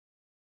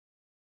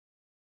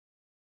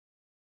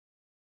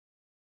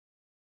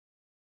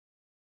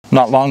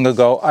Not long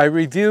ago, I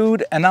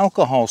reviewed an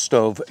alcohol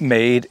stove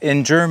made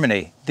in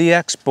Germany, the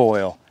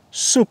X-Boil.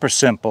 Super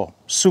simple,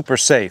 super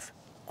safe,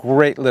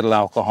 great little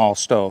alcohol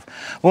stove.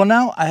 Well,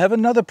 now I have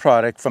another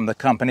product from the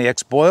company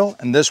X-Boil,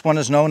 and this one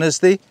is known as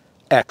the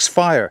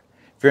X-Fire.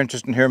 If you're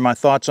interested in hearing my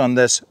thoughts on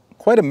this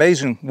quite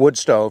amazing wood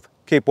stove,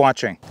 keep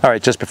watching. All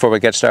right, just before we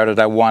get started,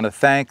 I want to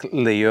thank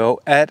Leo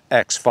at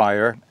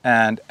X-Fire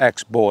and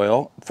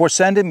X-Boil for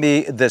sending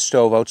me this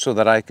stove out so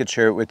that I could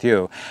share it with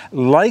you.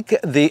 Like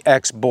the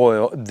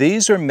X-Boil,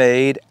 these are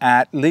made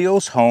at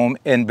Leo's home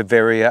in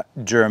Bavaria,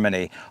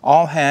 Germany.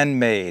 All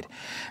handmade.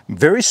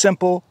 Very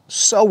simple,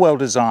 so well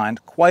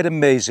designed, quite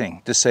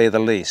amazing to say the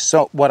least.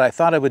 So what I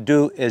thought I would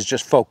do is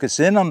just focus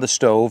in on the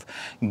stove,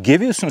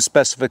 give you some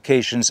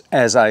specifications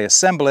as I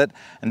assemble it,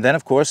 and then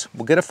of course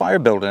we'll get a fire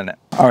built in it.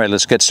 All right,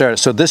 let's get started.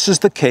 So this is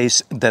the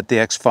case that the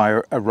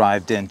X-Fire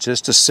arrived in.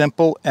 Just a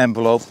simple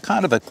envelope,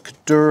 kind of a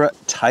Cordura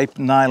type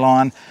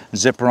nylon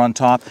zipper on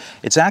top.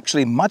 It's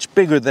actually much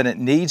bigger than it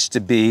needs to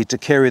be to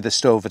carry the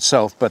stove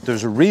itself, but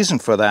there's a reason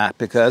for that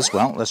because,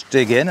 well, let's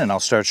dig in and I'll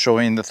start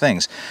showing you the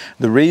things.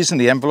 The reason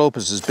the envelope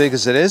is as big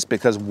as it is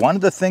because one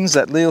of the things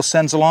that Leo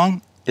sends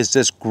along is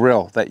this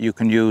grill that you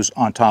can use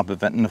on top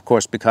of it, and of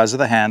course because of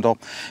the handle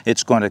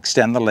it's going to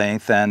extend the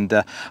length. And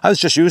I was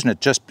just using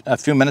it just a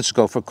few minutes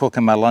ago for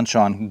cooking my lunch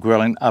on,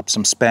 grilling up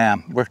some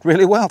Spam. Worked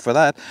really well for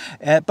that.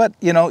 But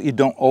you know, you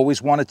don't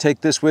always want to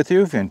take this with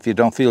you. If you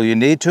don't feel you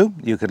need to,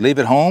 you could leave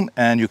it home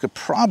and you could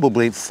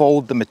probably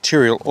fold the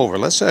material over.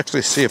 Let's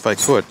actually see if I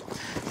could.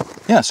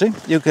 Yeah, see,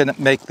 you can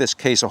make this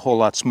case a whole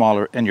lot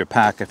smaller in your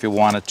pack if you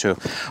wanted to.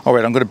 All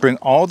right, I'm going to bring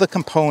all the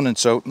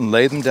components out and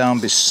lay them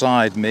down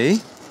beside me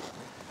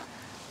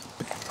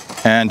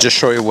and just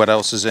show you what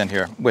else is in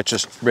here, which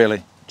is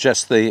really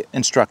just the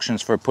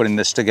instructions for putting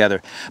this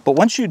together. But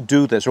once you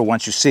do this, or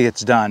once you see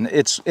it's done,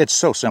 it's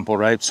so simple,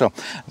 right? So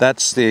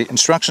that's the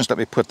instructions. Let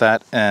me put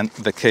that and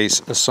the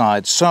case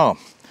aside. So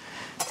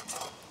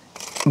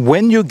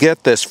when you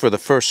get this for the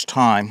first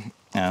time,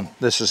 and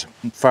this is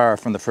far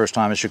from the first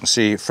time, as you can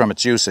see from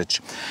its usage,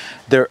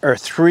 there are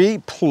 3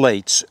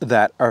 plates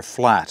that are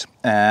flat,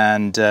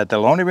 and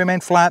they'll only remain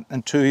flat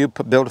until you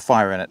build a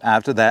fire in it.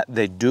 After that,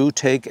 they do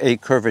take a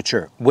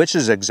curvature, which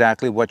is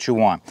exactly what you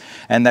want.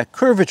 And that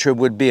curvature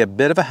would be a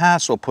bit of a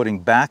hassle putting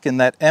back in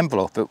that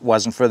envelope if it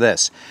wasn't for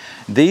this.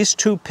 These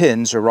 2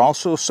 pins are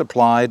also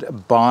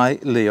supplied by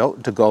Leo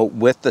to go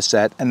with the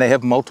set, and they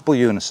have multiple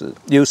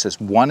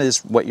uses. One is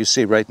what you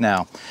see right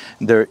now.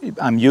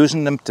 I'm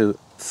using them to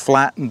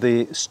flatten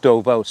the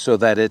stove out so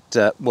that it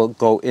will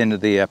go into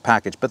the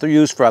package, but they're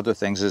used for other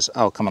things as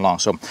I'll come along.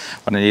 So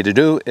what I need to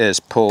do is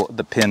pull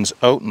the pins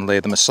out and lay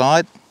them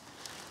aside.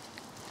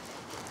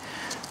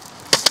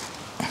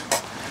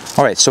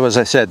 All right, so as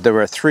I said, there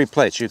are 3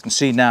 plates. You can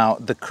see now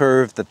the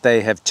curve that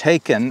they have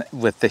taken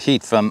with the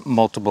heat from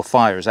multiple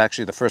fires.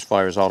 Actually, the first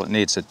fire is all it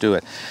needs to do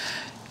it.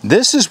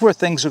 This is where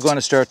things are going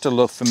to start to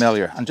look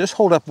familiar. And just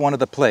hold up one of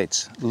the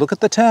plates. Look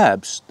at the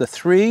tabs, the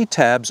 3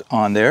 tabs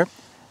on there.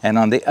 And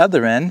on the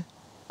other end,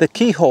 the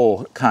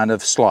keyhole kind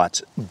of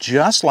slots,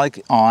 just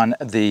like on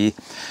the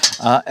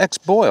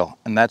X-Boil.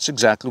 And that's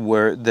exactly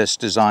where this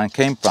design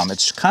came from.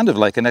 It's kind of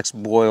like an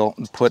X-Boil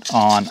put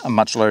on a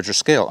much larger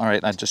scale. All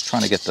right, I'm just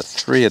trying to get the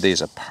 3 of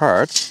these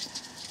apart.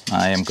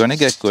 I am going to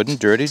get good and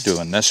dirty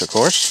doing this, of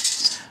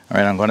course. All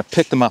right, I'm going to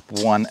pick them up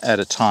one at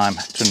a time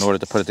in order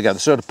to put it together.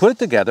 So to put it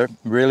together,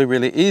 really,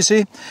 really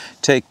easy.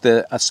 Take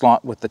a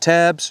slot with the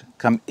tabs,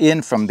 come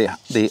in from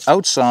the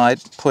outside,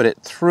 put it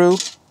through,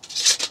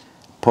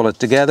 pull it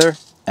together,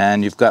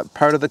 and you've got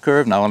part of the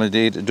curve. Now all I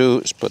need to do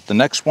is put the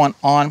next one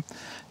on.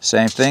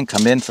 Same thing,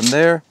 come in from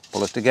there,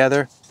 pull it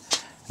together.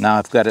 Now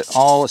I've got it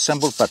all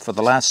assembled, but for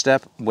the last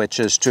step, which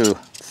is to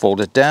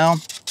fold it down,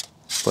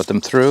 put them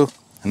through,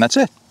 and that's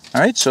it.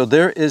 All right, so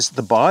there is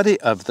the body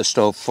of the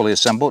stove fully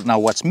assembled. Now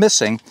what's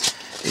missing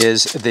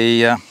is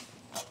the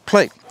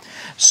plate.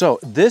 So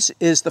this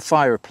is the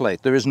fire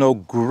plate. There is no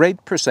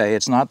grate per se.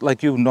 It's not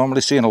like you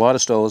normally see in a lot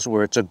of stoves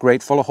where it's a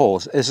grate full of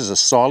holes. This is a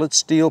solid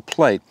steel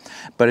plate,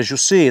 but as you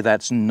see,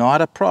 that's not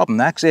a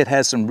problem. Actually, it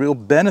has some real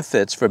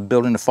benefits for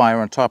building a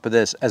fire on top of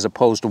this as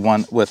opposed to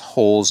one with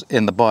holes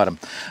in the bottom.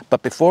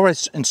 But before I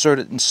insert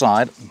it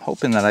inside, I'm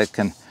hoping that I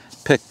can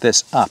pick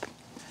this up.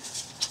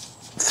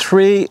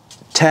 3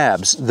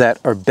 tabs that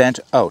are bent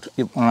out.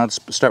 Let's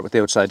start with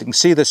the outside. You can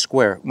see the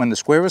square. When the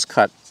square was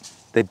cut,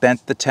 they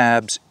bent the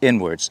tabs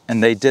inwards,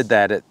 and they did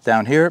that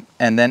down here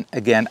and then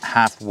again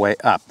halfway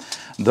up.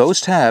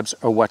 Those tabs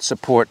are what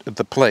support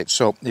the plate.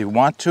 So you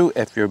want to,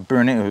 if you're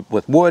burning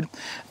with wood,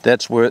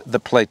 that's where the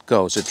plate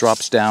goes. It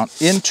drops down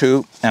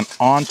into and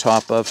on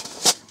top of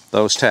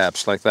those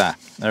tabs like that.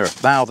 There.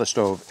 Now the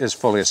stove is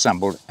fully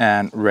assembled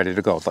and ready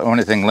to go. The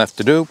only thing left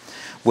to do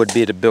would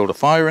be to build a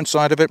fire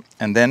inside of it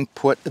and then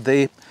put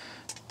the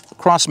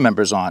cross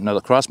members on. Now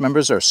the cross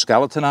members are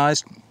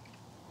skeletonized.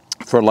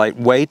 For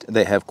lightweight,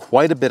 they have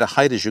quite a bit of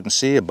height, as you can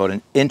see, about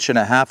 1.5 inches.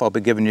 I'll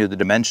be giving you the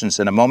dimensions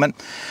in a moment.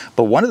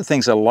 But one of the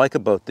things I like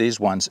about these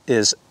ones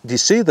is, do you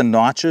see the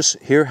notches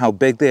here, how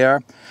big they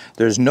are?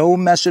 There's no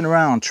messing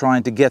around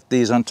trying to get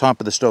these on top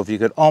of the stove. You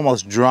could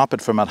almost drop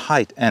it from a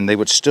height and they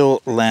would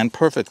still land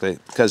perfectly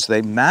because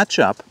they match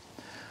up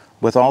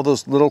with all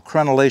those little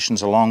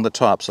crenellations along the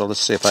top. So let's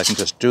see if I can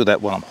just do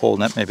that while I'm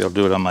holding it. Maybe I'll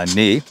do it on my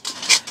knee.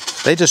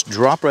 They just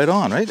drop right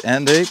on, right?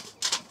 And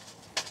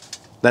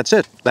that's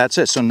it. That's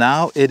it. So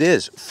now it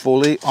is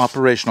fully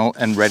operational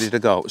and ready to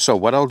go. So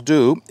what I'll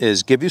do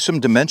is give you some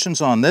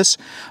dimensions on this.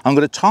 I'm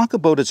going to talk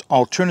about its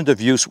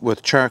alternative use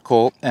with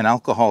charcoal and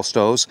alcohol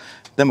stoves.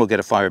 Then we'll get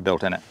a fire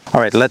built in it. All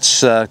right,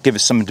 let's give you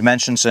some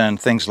dimensions and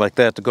things like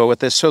that to go with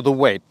this. So the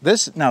weight.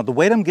 Now the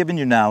weight I'm giving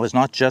you now is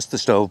not just the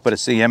stove, but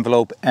it's the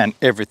envelope and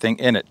everything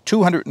in it.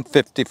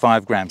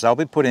 255 grams. I'll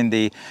be putting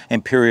the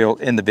imperial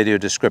in the video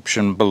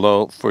description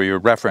below for your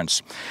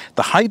reference.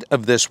 The height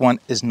of this one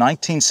is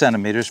 19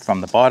 centimeters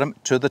from the bottom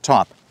to the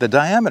top. The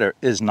diameter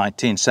is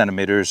 19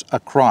 centimeters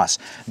across.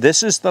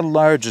 This is the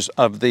largest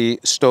of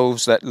the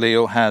stoves that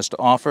Leo has to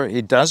offer.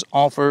 He does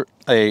offer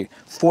a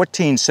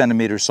 14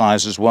 centimeter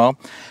size as well,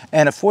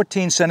 and a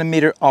 14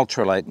 centimeter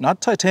ultralight,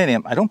 not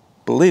titanium. I don't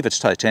believe it's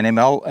titanium.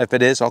 If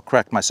it is, I'll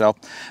correct myself.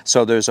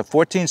 So there's a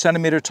 14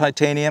 centimeter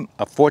titanium,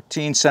 a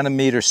 14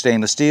 centimeter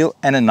stainless steel,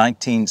 and a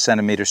 19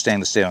 centimeter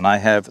stainless steel. And I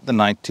have the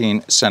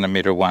 19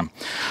 centimeter one.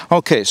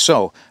 Okay,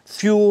 so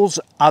fuels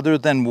other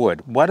than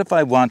wood. What if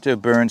I want to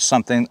burn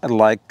something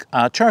like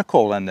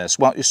charcoal in this?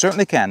 Well, you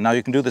certainly can. Now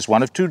you can do this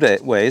one of two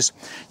ways.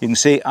 You can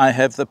see I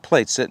have the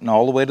plate sitting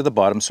all the way to the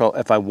bottom, so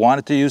if I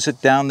wanted to use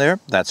it down there,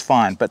 that's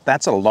fine, but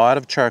that's a lot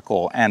of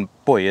charcoal, and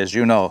boy, as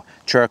you know,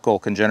 charcoal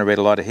can generate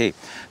a lot of heat.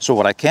 So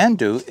what I can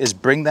do is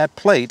bring that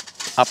plate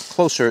up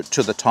closer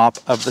to the top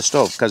of the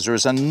stove, because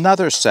there's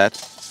another set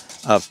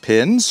of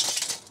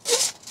pins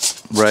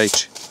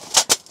right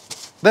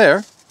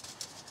there,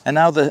 and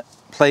now the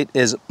plate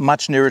is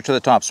much nearer to the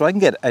top, so I can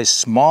get a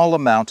small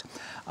amount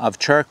of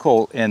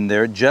charcoal in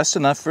there, just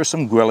enough for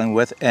some grilling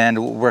with, and it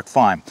will work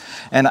fine.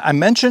 And I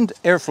mentioned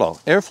airflow.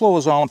 Airflow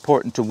is all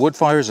important to wood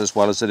fires as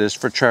well as it is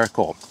for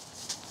charcoal.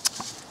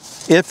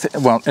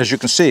 Well, as you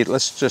can see,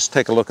 let's just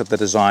take a look at the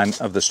design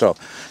of the stove.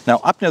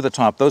 Now, up near the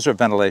top, those are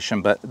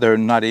ventilation, but they're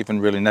not even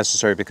really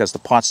necessary because the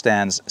pot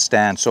stands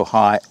stand so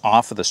high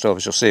off of the stove,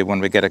 as you'll see when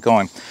we get it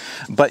going.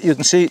 But you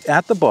can see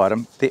at the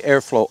bottom, the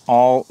airflow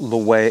all the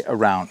way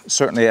around.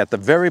 Certainly at the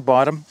very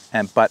bottom,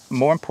 but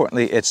more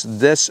importantly, it's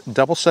this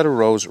double set of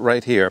rows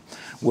right here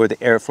where the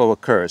airflow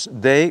occurs.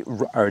 They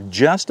are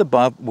just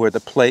above where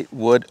the plate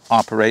would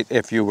operate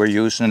if you were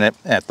using it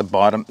at the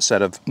bottom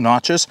set of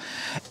notches.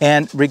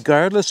 And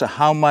regardless of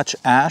how much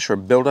ash or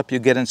buildup you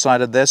get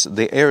inside of this,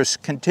 the air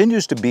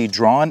continues to be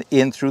drawn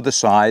in through the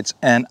sides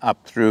and up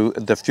through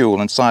the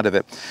fuel inside of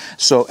it.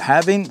 So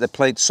having the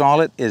plate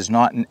solid is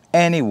not in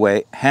any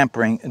way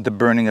hampering the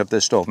burning of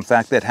this stove. In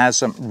fact, it has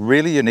some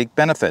really unique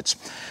benefits.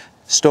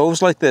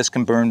 Stoves like this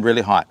can burn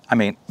really hot. I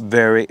mean,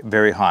 very,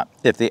 very hot.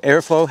 If the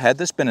airflow, had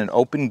this been an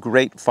open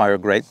grate, fire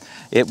grate,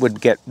 it would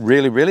get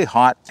really, really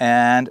hot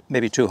and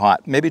maybe too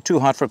hot. Maybe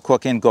too hot for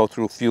cooking, go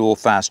through fuel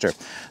faster.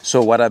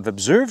 So what I've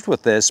observed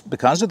with this,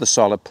 because of the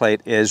solid plate,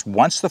 is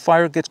once the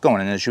fire gets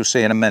going, and as you'll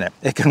see in a minute,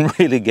 it can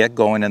really get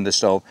going in the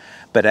stove.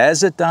 But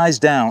as it dies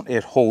down,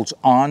 it holds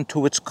on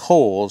to its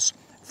coals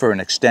for an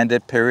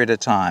extended period of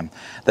time.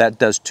 That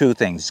does two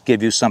things: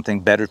 give you something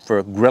better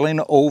for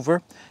grilling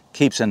over,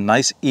 keeps a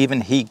nice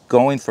even heat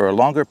going for a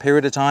longer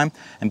period of time,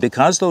 and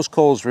because those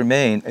coals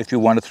remain, if you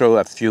want to throw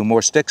a few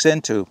more sticks in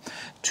to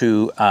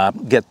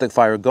get the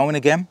fire going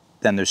again,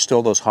 then there's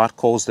still those hot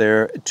coals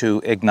there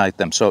to ignite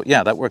them. So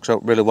yeah, that works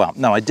out really well.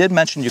 Now, I did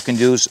mention you can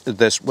use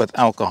this with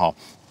alcohol.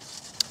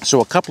 So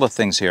a couple of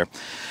things here.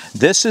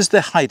 This is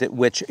the height at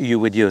which you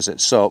would use it.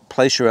 So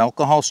place your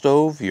alcohol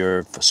stove,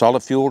 your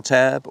solid fuel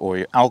tab, or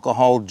your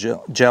alcohol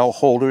gel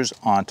holders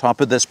on top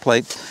of this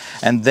plate,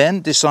 and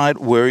then decide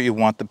where you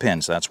want the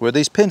pins. That's where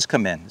these pins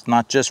come in. It's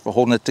not just for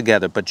holding it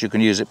together, but you can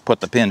use it, put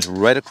the pins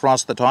right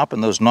across the top in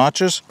those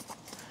notches,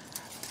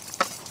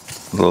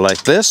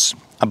 like this,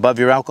 above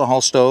your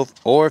alcohol stove,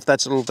 or if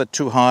that's a little bit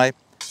too high,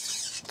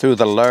 through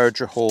the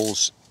larger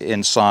holes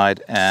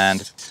inside. And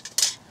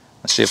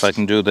let's see if I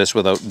can do this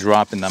without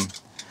dropping them.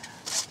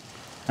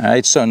 All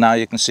right, so now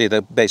you can see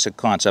the basic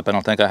concept. I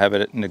don't think I have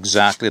it in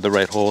exactly the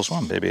right holes.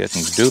 Well, maybe I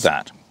can do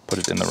that. Put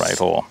it in the right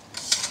hole.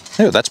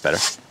 Oh, that's better.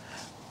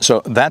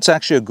 So that's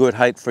actually a good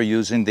height for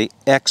using the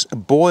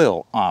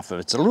X-boil off of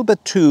it. It's a little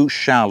bit too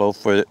shallow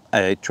for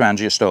a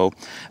Trangia stove,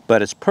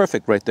 but it's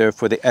perfect right there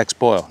for the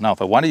X-boil. Now,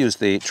 if I want to use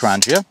the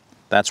Trangia,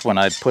 that's when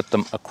I'd put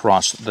them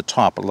across the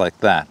top like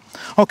that.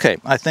 Okay,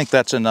 I think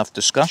that's enough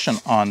discussion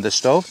on this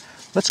stove.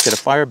 Let's get a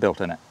fire built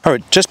in it. All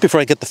right, just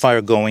before I get the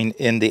fire going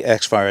in the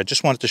X-Fire, I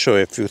just wanted to show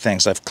you a few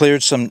things. I've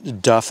cleared some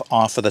duff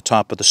off of the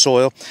top of the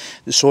soil.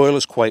 The soil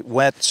is quite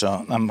wet,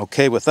 so I'm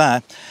okay with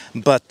that.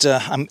 But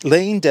I'm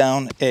laying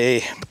down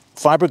a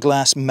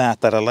fiberglass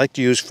mat that I like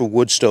to use for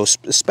wood stoves,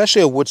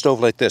 especially a wood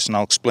stove like this, and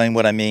I'll explain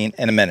what I mean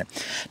in a minute.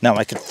 Now,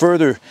 I could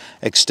further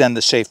extend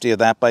the safety of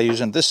that by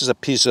using, this is a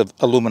piece of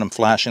aluminum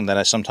flashing that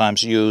I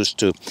sometimes use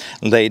to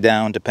lay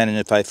down, depending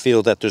if I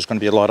feel that there's going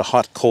to be a lot of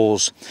hot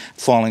coals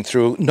falling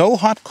through. No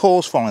hot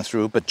coals falling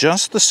through, but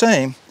just the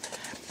same,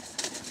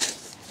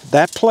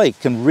 that plate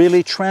can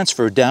really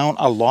transfer down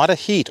a lot of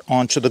heat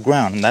onto the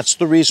ground. And that's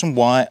the reason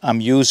why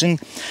I'm using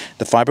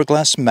the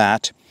fiberglass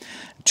mat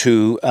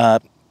to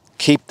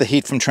keep the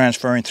heat from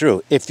transferring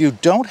through. If you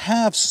don't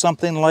have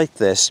something like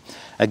this,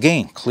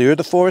 again, clear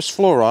the forest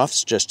floor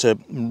off just to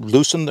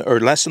loosen or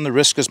lessen the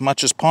risk as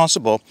much as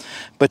possible.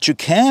 But you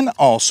can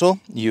also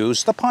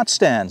use the pot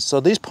stands. So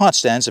these pot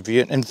stands, if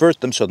you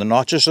invert them so the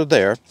notches are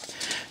there,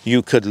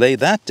 you could lay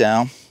that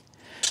down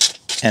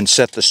and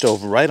set the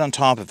stove right on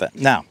top of it.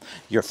 Now,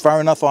 you're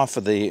far enough off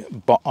of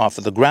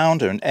the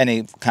ground or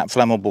any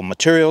flammable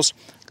materials,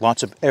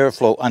 lots of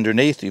airflow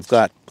underneath. You've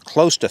got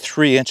close to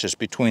 3 inches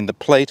between the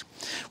plate,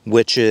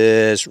 which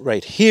is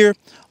right here,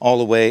 all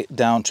the way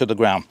down to the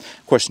ground.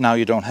 Of course, now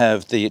you don't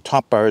have the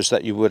top bars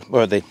that you would,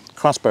 or the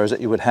crossbars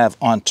that you would have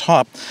on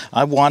top.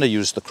 I want to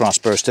use the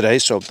crossbars today,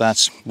 so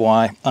that's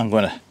why I'm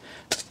going to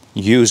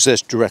use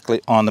this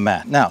directly on the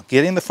mat. Now,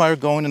 getting the fire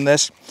going in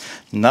this,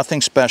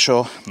 nothing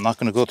special. I'm not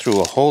going to go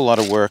through a whole lot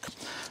of work.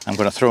 I'm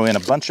going to throw in a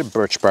bunch of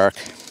birch bark,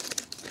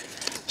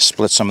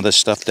 split some of this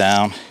stuff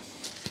down.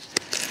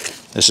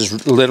 This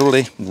is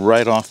literally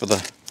right off of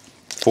the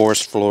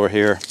forest floor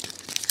here.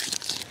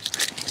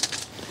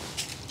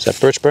 Is that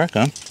birch bark,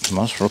 huh?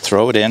 We'll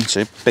throw it in.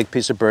 See, big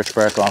piece of birch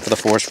bark off of the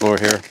forest floor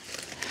here.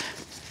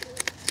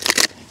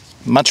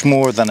 Much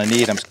more than I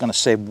need. I'm going to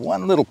save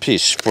one little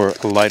piece for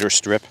a lighter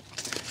strip.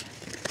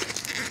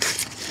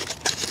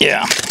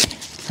 Yeah,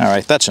 all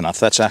right, that's enough.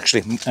 That's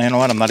actually, you know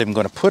what, I'm not even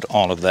going to put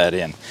all of that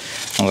in.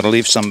 I'm going to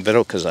leave some of it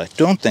out because I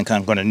don't think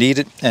I'm going to need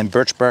it, and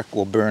birch bark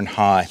will burn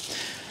high.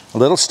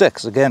 Little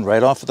sticks, again,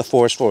 right off of the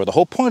forest floor. The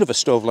whole point of a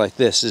stove like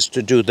this is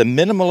to do the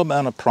minimal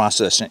amount of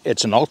processing.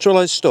 It's an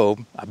ultralight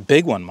stove, a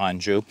big one,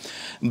 mind you,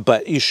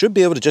 but you should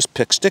be able to just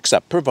pick sticks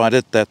up,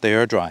 provided that they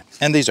are dry.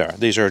 And these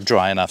are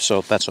dry enough,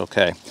 so that's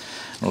okay.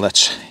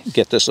 Let's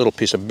get this little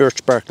piece of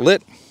birch bark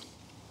lit.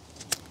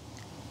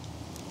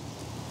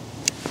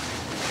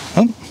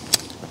 Oh.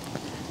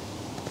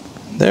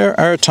 There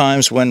are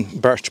times when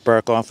birch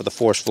bark off of the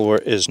forest floor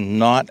is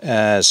not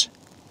as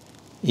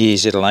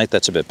easy to light.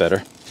 That's a bit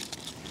better.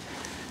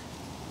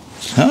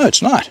 No,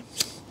 it's not.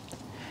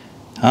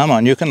 Come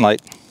on, you can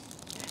light.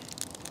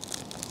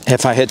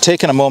 If I had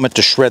taken a moment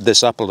to shred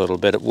this up a little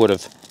bit, it would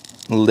have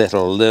lit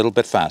a little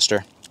bit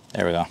faster.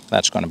 There we go.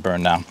 That's going to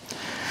burn now.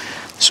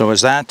 So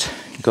as that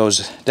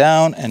goes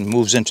down and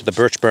moves into the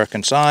birch bark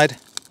inside,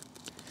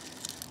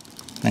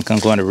 I think I'm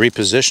going to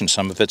reposition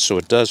some of it so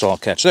it does all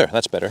catch. There,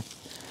 that's better.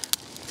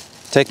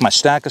 Take my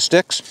stack of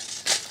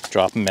sticks,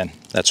 drop them in.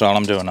 That's all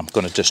I'm doing. I'm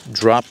going to just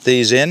drop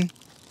these in,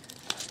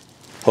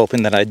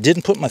 hoping that I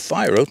didn't put my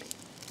fire out.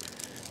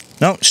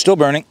 No, still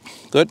burning.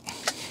 Good.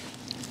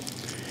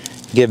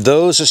 Give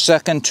those a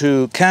second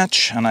to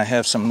catch, and I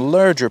have some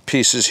larger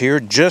pieces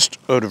here just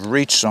out of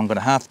reach, so I'm going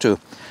to have to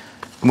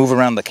move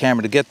around the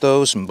camera to get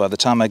those, and by the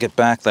time I get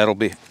back, that'll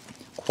be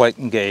quite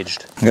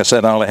engaged. Like I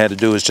said, all I had to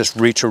do is just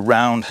reach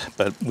around,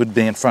 but it would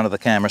be in front of the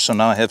camera. So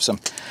now I have some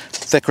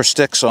thicker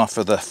sticks off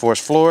of the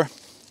forest floor.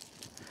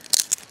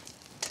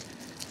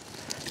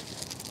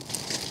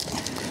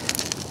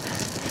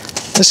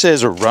 This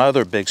is a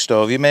rather big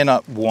stove. You may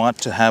not want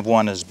to have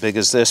one as big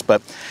as this,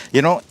 but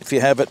you know, if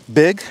you have it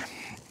big,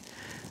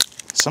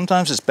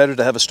 sometimes it's better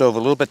to have a stove a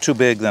little bit too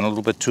big than a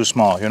little bit too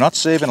small. You're not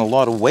saving a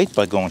lot of weight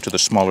by going to the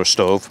smaller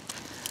stove.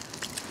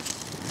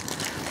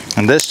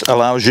 And this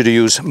allows you to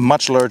use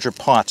much larger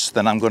pots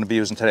than I'm going to be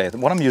using today.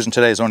 What I'm using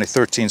today is only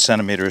 13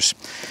 centimeters.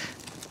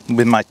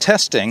 With my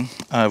testing,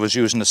 I was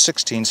using a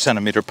 16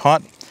 centimeter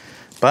pot,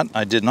 but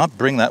I did not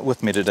bring that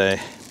with me today.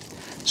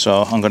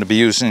 So I'm going to be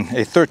using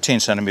a 13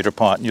 centimeter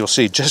pot, and you'll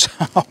see just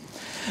how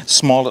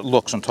small it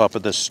looks on top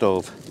of this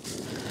stove.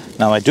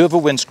 Now I do have a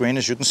windscreen,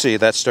 as you can see,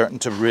 that's starting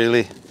to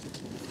really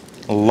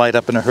light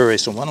up in a hurry.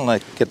 So why don't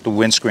I get the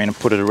windscreen and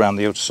put it around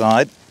the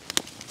outside.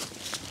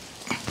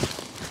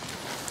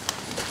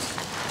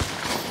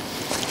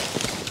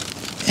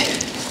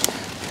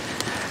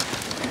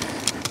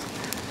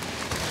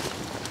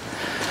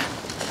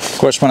 Of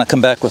course, when I come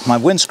back with my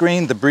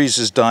windscreen, the breeze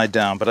has died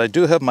down, but I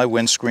do have my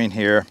windscreen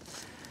here.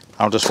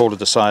 I'll just hold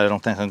it aside. I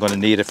don't think I'm going to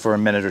need it for a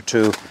minute or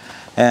two.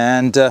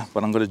 And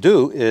what I'm going to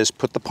do is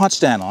put the pot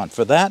stand on.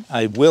 For that,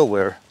 I will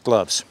wear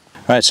gloves.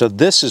 All right, so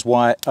this is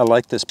why I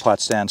like this pot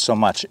stand so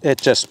much. It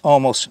just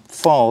almost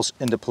falls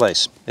into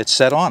place. It's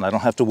set on. I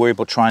don't have to worry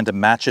about trying to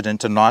match it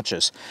into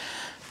notches.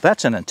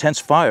 That's an intense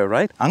fire,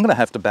 right? I'm going to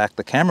have to back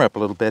the camera up a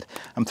little bit.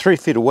 I'm 3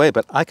 feet away,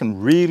 but I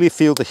can really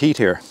feel the heat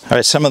here. All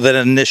right, some of that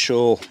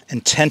initial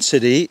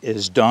intensity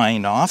is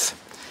dying off,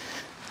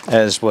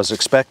 as was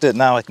expected.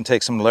 Now I can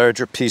take some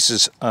larger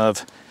pieces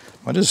of,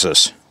 what is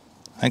this?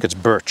 I think it's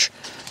birch.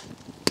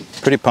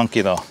 Pretty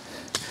punky though.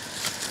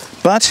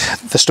 But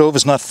the stove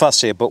is not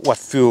fussy about what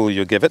fuel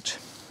you give it.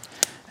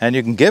 And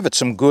you can give it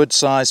some good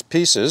sized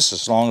pieces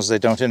as long as they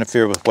don't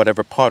interfere with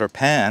whatever pot or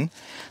pan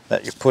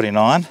that you're putting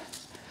on.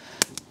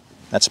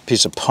 That's a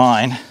piece of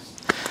pine.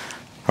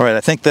 All right,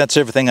 I think that's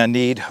everything I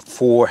need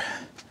for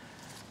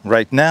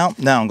right now.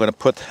 Now I'm going to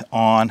put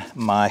on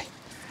my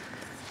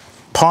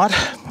pot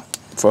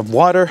for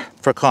water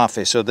for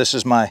coffee. So this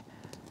is my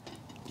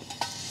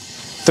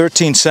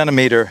 13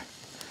 centimeter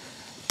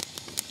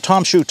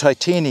Tom Shoe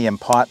titanium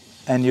pot,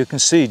 and you can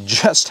see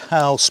just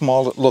how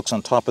small it looks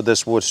on top of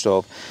this wood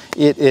stove.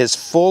 It is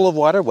full of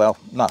water. Well,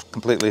 not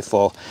completely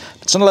full.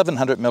 It's an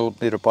 1100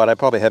 milliliter pot. I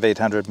probably have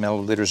 800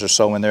 milliliters or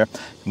so in there.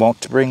 It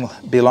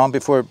won't be long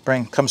before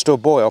it comes to a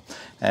boil.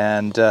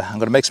 And I'm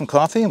going to make some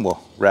coffee and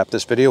we'll wrap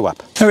this video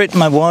up. All right,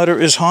 my water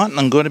is hot and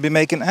I'm going to be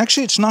making,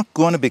 actually it's not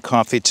going to be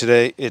coffee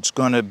today. It's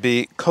going to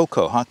be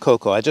cocoa, hot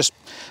cocoa.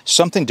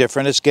 Something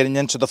different. It's getting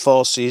into the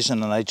fall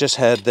season and I just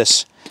had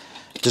this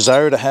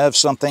desire to have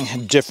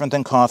something different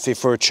than coffee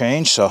for a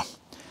change. So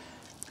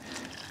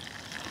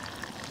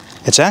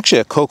it's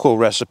actually a cocoa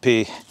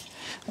recipe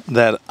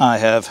that I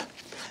have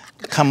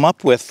come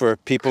up with for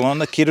people on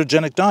the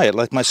ketogenic diet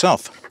like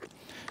myself.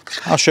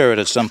 I'll share it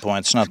at some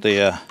point. It's not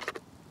the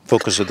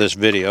focus of this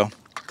video.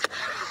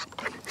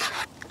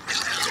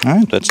 All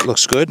right, that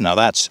looks good. Now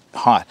that's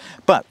hot.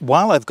 But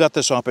while I've got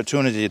this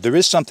opportunity, there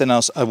is something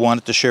else I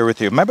wanted to share with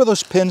you. Remember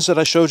those pins that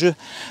I showed you?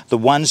 The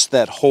ones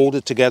that hold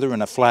it together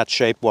in a flat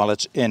shape while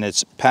it's in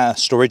its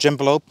storage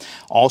envelope.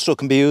 Also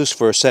can be used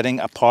for setting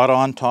a pot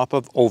on top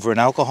of over an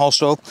alcohol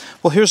stove.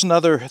 Well, here's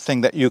another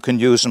thing that you can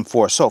use them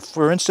for. So,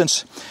 for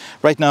instance,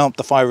 right now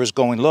the fire is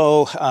going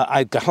low.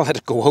 I've got to let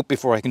it go out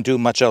before I can do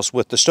much else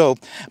with the stove.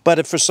 But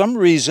if for some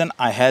reason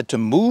I had to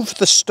move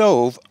the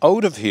stove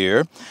out of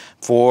here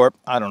for,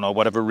 I don't know,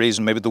 whatever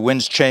reason, maybe the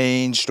wind's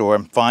changed or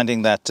I'm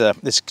finding that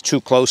it's too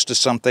close to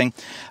something,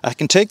 I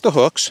can take the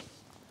hooks.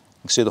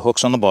 You can see the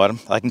hooks on the bottom.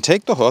 I can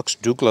take the hooks,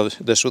 do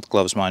this with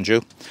gloves, mind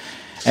you,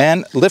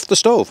 and lift the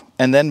stove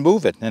and then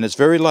move it. And it's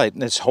very light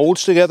and it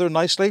holds together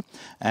nicely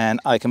and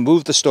I can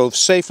move the stove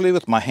safely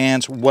with my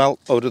hands well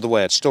out of the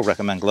way. I'd still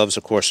recommend gloves,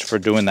 of course, for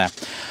doing that.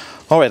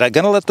 All right, I'm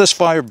going to let this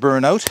fire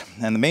burn out.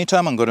 In the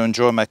meantime, I'm going to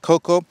enjoy my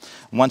cocoa.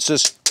 Once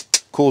this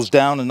cools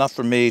down enough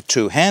for me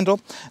to handle,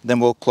 then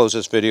we'll close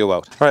this video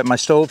out. All right, my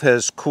stove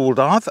has cooled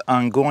off.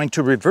 I'm going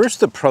to reverse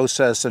the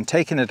process and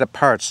taking it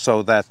apart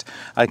so that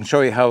I can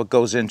show you how it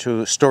goes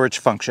into storage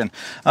function.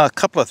 A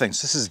couple of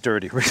things. This is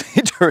dirty,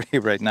 really dirty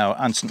right now,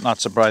 not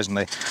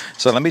surprisingly.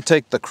 So let me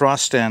take the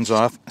cross stands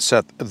off,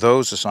 set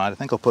those aside. I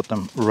think I'll put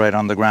them right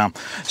on the ground.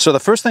 So the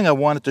first thing I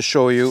wanted to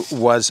show you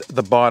was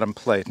the bottom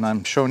plate, and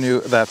I'm showing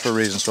you that for a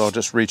reason, so I'll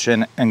just reach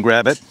in and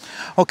grab it.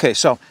 Okay,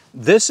 so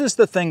this is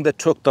the thing that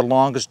took the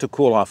longest to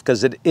cool off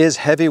because it is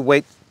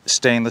heavyweight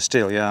stainless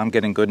steel. Yeah, I'm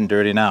getting good and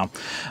dirty now.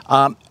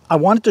 I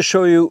wanted to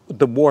show you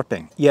the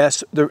warping.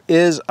 Yes, there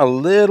is a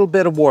little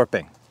bit of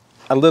warping.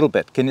 A little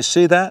bit. Can you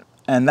see that?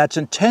 And that's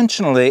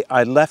intentionally,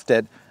 I left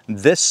it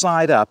this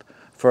side up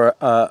for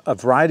a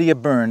variety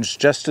of burns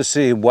just to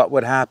see what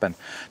would happen.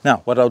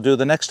 Now, what I'll do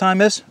the next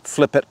time is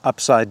flip it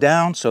upside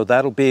down. So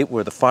that'll be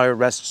where the fire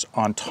rests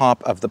on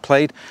top of the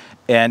plate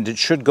and it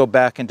should go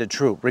back into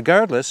true.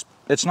 Regardless,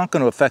 it's not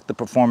going to affect the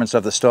performance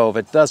of the stove.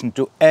 It doesn't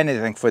do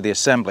anything for the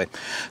assembly.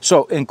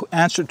 So in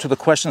answer to the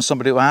question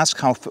somebody asked,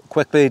 how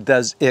quickly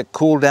does it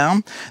cool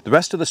down? The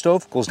rest of the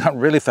stove cools down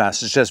really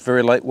fast. It's just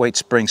very lightweight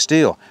spring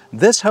steel.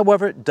 This,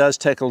 however, does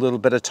take a little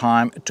bit of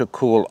time to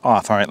cool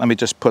off. All right, let me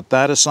just put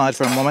that aside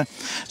for a moment.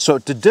 So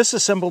to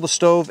disassemble the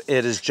stove,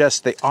 it is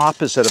just the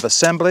opposite of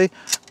assembly.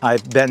 I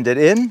bend it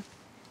in,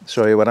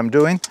 show you what I'm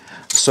doing,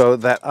 so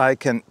that I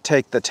can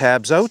take the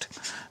tabs out,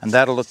 and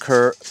that'll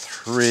occur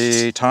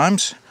 3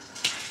 times.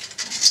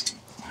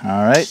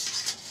 All right,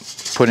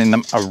 putting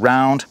them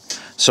around.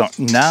 So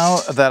now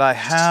that I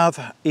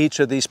have each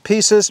of these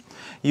pieces,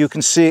 you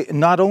can see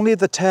not only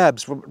the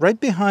tabs, right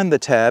behind the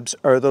tabs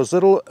are those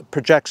little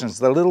projections,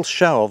 the little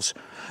shelves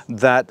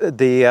that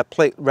the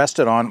plate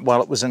rested on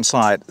while it was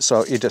inside.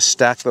 So you just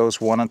stack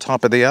those one on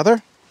top of the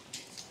other.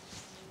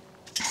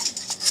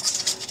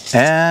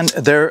 And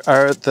there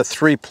are the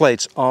 3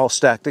 plates all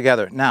stacked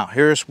together. Now,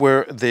 here's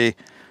where the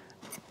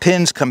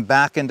pins come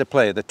back into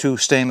play, the 2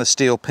 stainless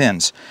steel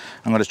pins.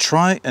 I'm going to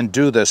try and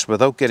do this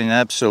without getting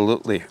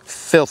absolutely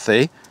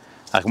filthy.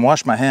 I can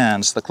wash my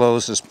hands. The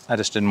clothes, I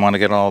just didn't want to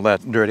get all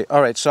that dirty.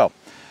 All right, so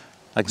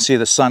I can see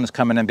the sun is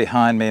coming in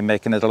behind me,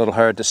 making it a little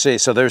hard to see.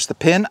 So there's the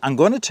pin. I'm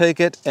going to take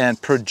it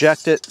and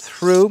project it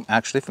through,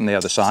 actually from the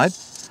other side,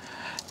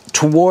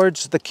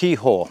 towards the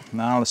keyhole.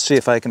 Now let's see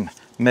if I can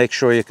make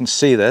sure you can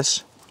see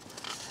this.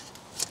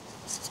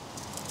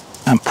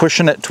 I'm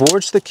pushing it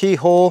towards the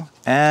keyhole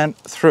and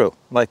through,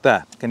 like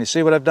that. Can you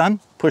see what I've done?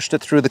 Pushed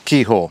it through the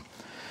keyhole.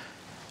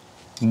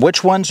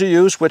 Which ones you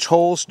use, which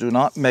holes, do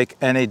not make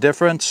any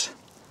difference.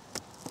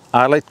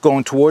 I like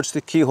going towards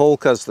the keyhole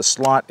because the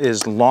slot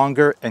is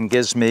longer and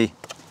gives me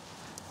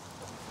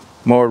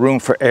more room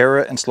for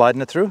error in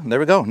sliding it through. And there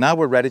we go. Now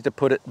we're ready to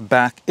put it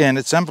back in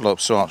its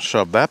envelope. So I'll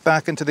shove that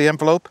back into the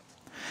envelope.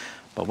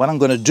 But what I'm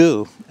going to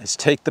do is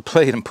take the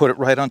plate and put it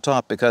right on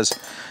top because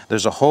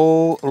there's a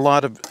whole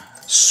lot of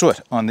soot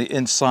on the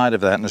inside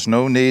of that, and there's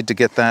no need to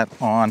get that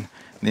on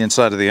the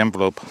inside of the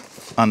envelope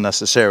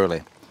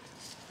unnecessarily.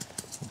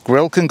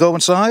 Grill can go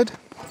inside,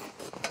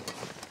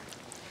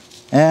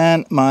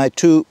 and my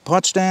 2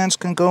 pot stands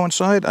can go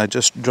inside. I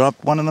just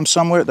dropped one of them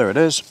somewhere. There it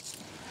is.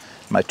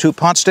 My 2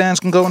 pot stands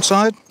can go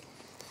inside,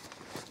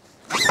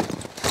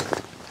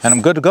 and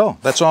I'm good to go.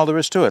 That's all there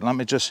is to it. Let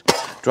me just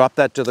drop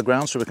that to the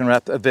ground so we can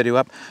wrap the video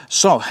up.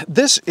 So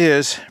this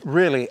is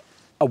really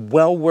a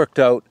well worked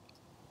out,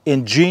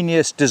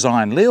 ingenious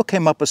design. Leo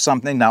came up with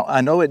something. Now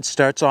I know it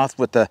starts off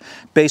with the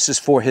basis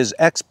for his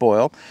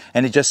X-Boil,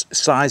 and he just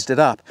sized it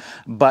up,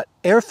 but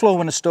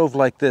airflow in a stove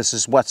like this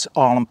is what's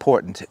all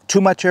important.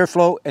 Too much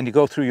airflow and you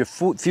go through your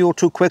fuel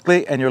too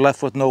quickly and you're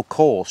left with no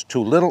coals.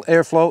 Too little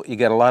airflow, you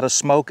get a lot of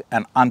smoke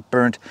and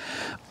unburnt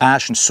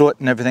ash and soot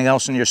and everything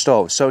else in your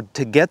stove. So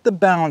to get the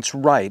balance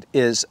right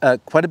is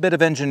quite a bit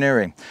of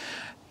engineering.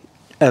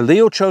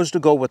 Leo chose to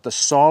go with the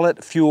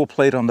solid fuel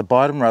plate on the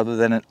bottom rather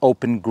than an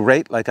open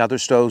grate like other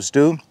stoves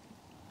do.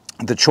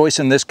 The choice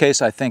in this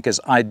case, I think, is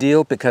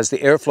ideal because the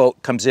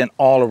airflow comes in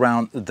all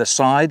around the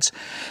sides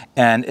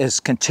and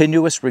is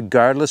continuous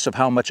regardless of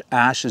how much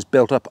ash is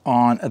built up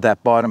on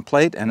that bottom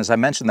plate. And as I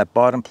mentioned, that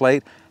bottom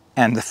plate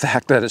and the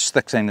fact that it's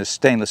thick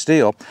stainless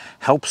steel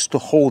helps to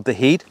hold the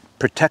heat,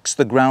 protects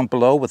the ground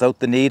below without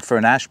the need for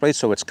an ash plate,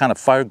 so it's kind of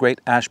fire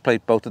grate, ash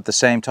plate both at the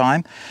same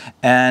time.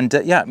 And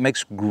yeah, it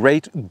makes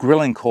great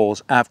grilling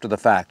coals after the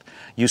fact.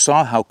 You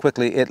saw how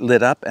quickly it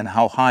lit up and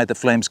how high the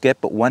flames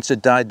get, but once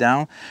it died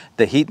down,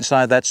 the heat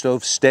inside that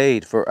stove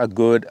stayed for a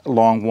good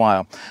long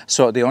while.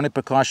 So the only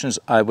precautions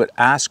I would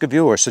ask of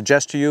you or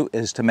suggest to you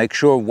is to make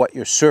sure what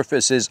your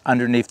surface is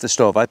underneath the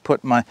stove. I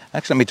put my,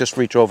 actually let me just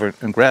reach over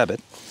and grab it.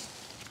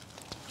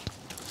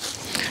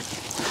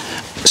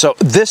 So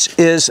this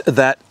is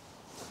that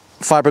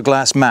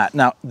fiberglass mat.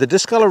 Now, the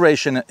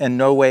discoloration in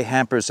no way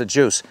hampers the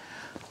juice,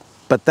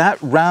 but that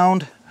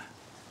round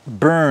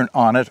burn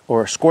on it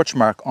or scorch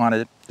mark on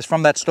it is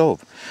from that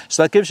stove.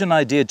 So that gives you an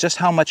idea just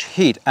how much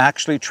heat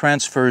actually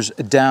transfers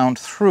down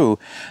through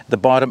the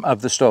bottom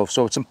of the stove.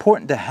 So it's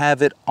important to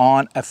have it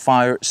on a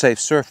fire-safe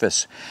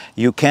surface.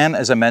 You can,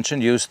 as I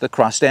mentioned, use the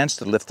cross stands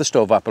to lift the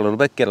stove up a little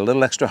bit, get a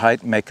little extra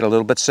height, make it a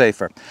little bit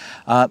safer.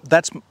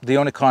 That's the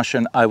only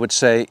caution I would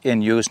say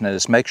in using it,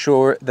 is make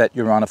sure that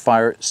you're on a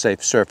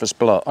fire-safe surface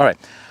below. All right.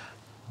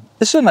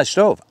 This is a nice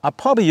stove. I'll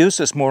probably use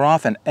this more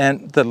often,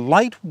 and the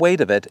light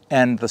weight of it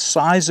and the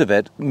size of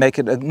it make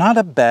it not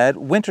a bad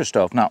winter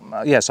stove. Now,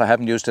 yes, I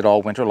haven't used it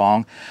all winter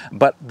long,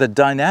 but the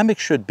dynamic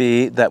should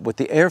be that with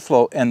the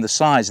airflow and the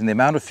size and the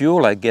amount of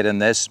fuel I get in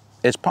this,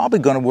 it's probably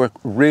going to work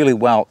really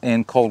well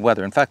in cold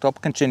weather. In fact, I'll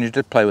continue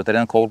to play with it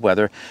in cold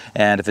weather,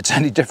 and if it's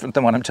any different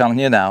than what I'm telling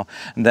you now,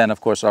 then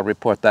of course I'll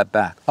report that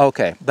back.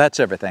 Okay, that's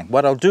everything.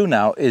 What I'll do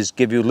now is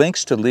give you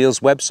links to Leo's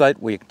website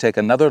where you can take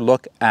another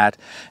look at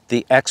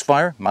the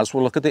X-Fire. Might as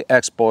well look at the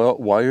X-Boil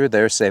while you're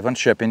there, save on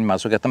shipping. Might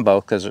as well get them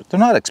both because they're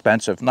not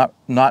expensive,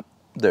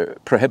 they're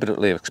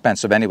prohibitively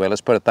expensive anyway,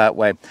 let's put it that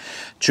way.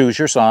 Choose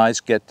your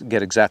size, get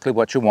exactly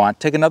what you want.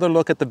 Take another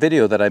look at the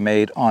video that I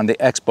made on the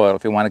X-Boil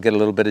if you want to get a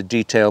little bit of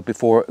detail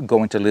before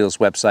going to Leo's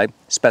website.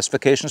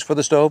 Specifications for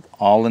the stove,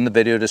 all in the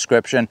video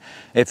description.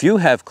 If you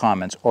have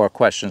comments or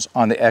questions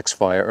on the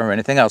X-Fire or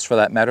anything else for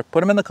that matter,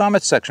 put them in the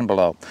comments section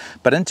below.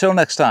 But until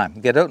next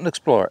time, get out and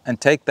explore and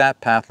take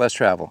that path less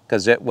traveled,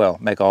 because it will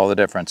make all the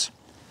difference.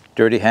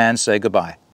 Dirty hands say goodbye.